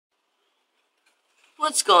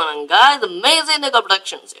What's going on, guys? Amazing Lego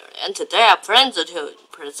Productions here, and today I plan to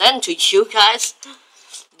present to you guys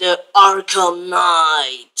the Arkham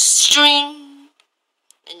Knight stream.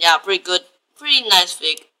 And yeah, pretty good, pretty nice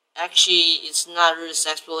fig. Actually, it's not really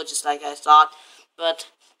sexual, just like I thought, but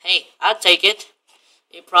hey, I'll take it.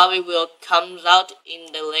 It probably will come out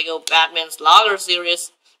in the Lego Batman Slaughter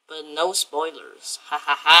series, but no spoilers. Ha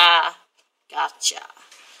ha ha. Gotcha.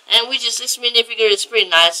 And which is this minifigure is pretty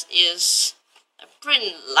nice. Is I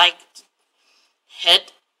pretty like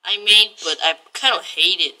head I made, but I kind of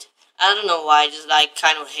hate it. I don't know why. I just like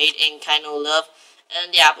kind of hate and kind of love.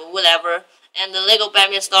 And yeah, but whatever. And the Lego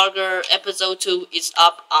Batman Stalker episode 2 is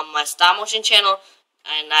up on my stop motion channel,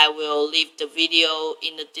 and I will leave the video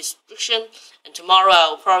in the description. And tomorrow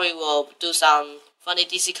I probably will do some funny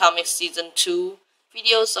DC Comics season 2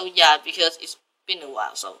 videos. So yeah, because it's been a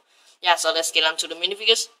while. So yeah, so let's get on to the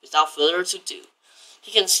minifigures without further ado.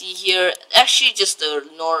 You can see here, actually just the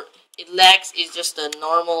legs is just the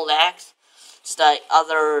normal legs, just like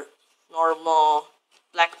other normal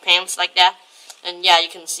black pants like that. And yeah, you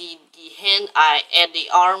can see the hand, I add the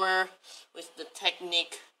armor with the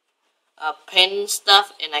technique pen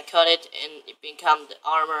stuff, and I cut it and it become the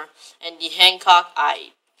armor. And the Hancock,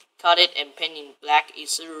 I cut it and paint in black.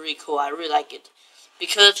 It's really cool. I really like it,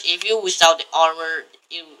 because if you without the armor,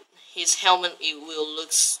 his helmet, it will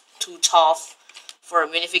look too tough for a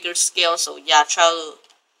minifigure scale. So yeah, try to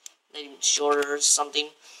let him shorter or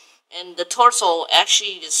something. And the torso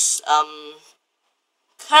actually is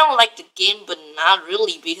kind of like the game, but not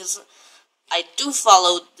really, because I do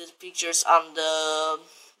follow the pictures on the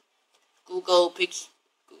Google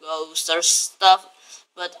search stuff,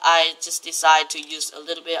 but I just decided to use a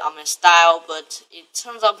little bit on my style. But it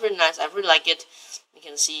turns out pretty nice. I really like it. You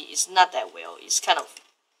can see it's not that well. It's kind of,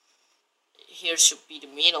 here should be the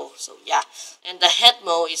middle. So yeah, and the head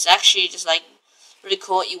mode is actually just like really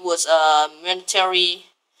cool. It was a military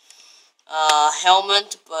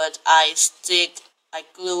helmet, but I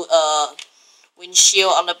glue a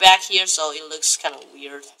windshield on the back here, so it looks kind of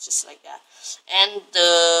weird, just like that. And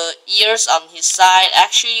the ears on his side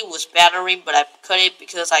actually was battering, but I cut it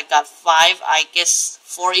because I got 5. I guess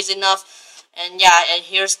 4 is enough. And yeah, and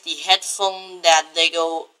here's the headphone that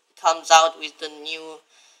Lego comes out with the new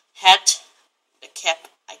hat, the cap,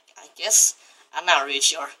 I guess. I'm not really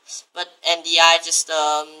sure. But and the eye just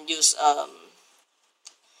use a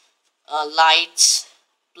light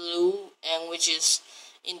blue, and which is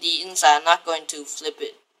in the inside. I'm not going to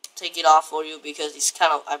take it off for you, because it's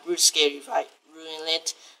kind of, I'm really scared if I ruin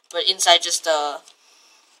it. But inside just a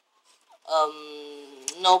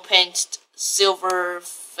no paint silver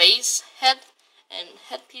face head and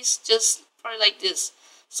headpiece, just probably like this.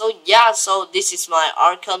 So yeah, so this is my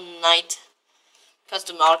Arkham Knight,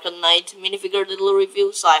 custom Arkham Knight minifigure little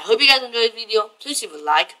review. So I hope you guys enjoyed the video. Please leave a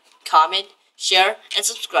like, comment, share, and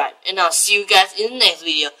subscribe. And I'll see you guys in the next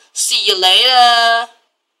video. See you later.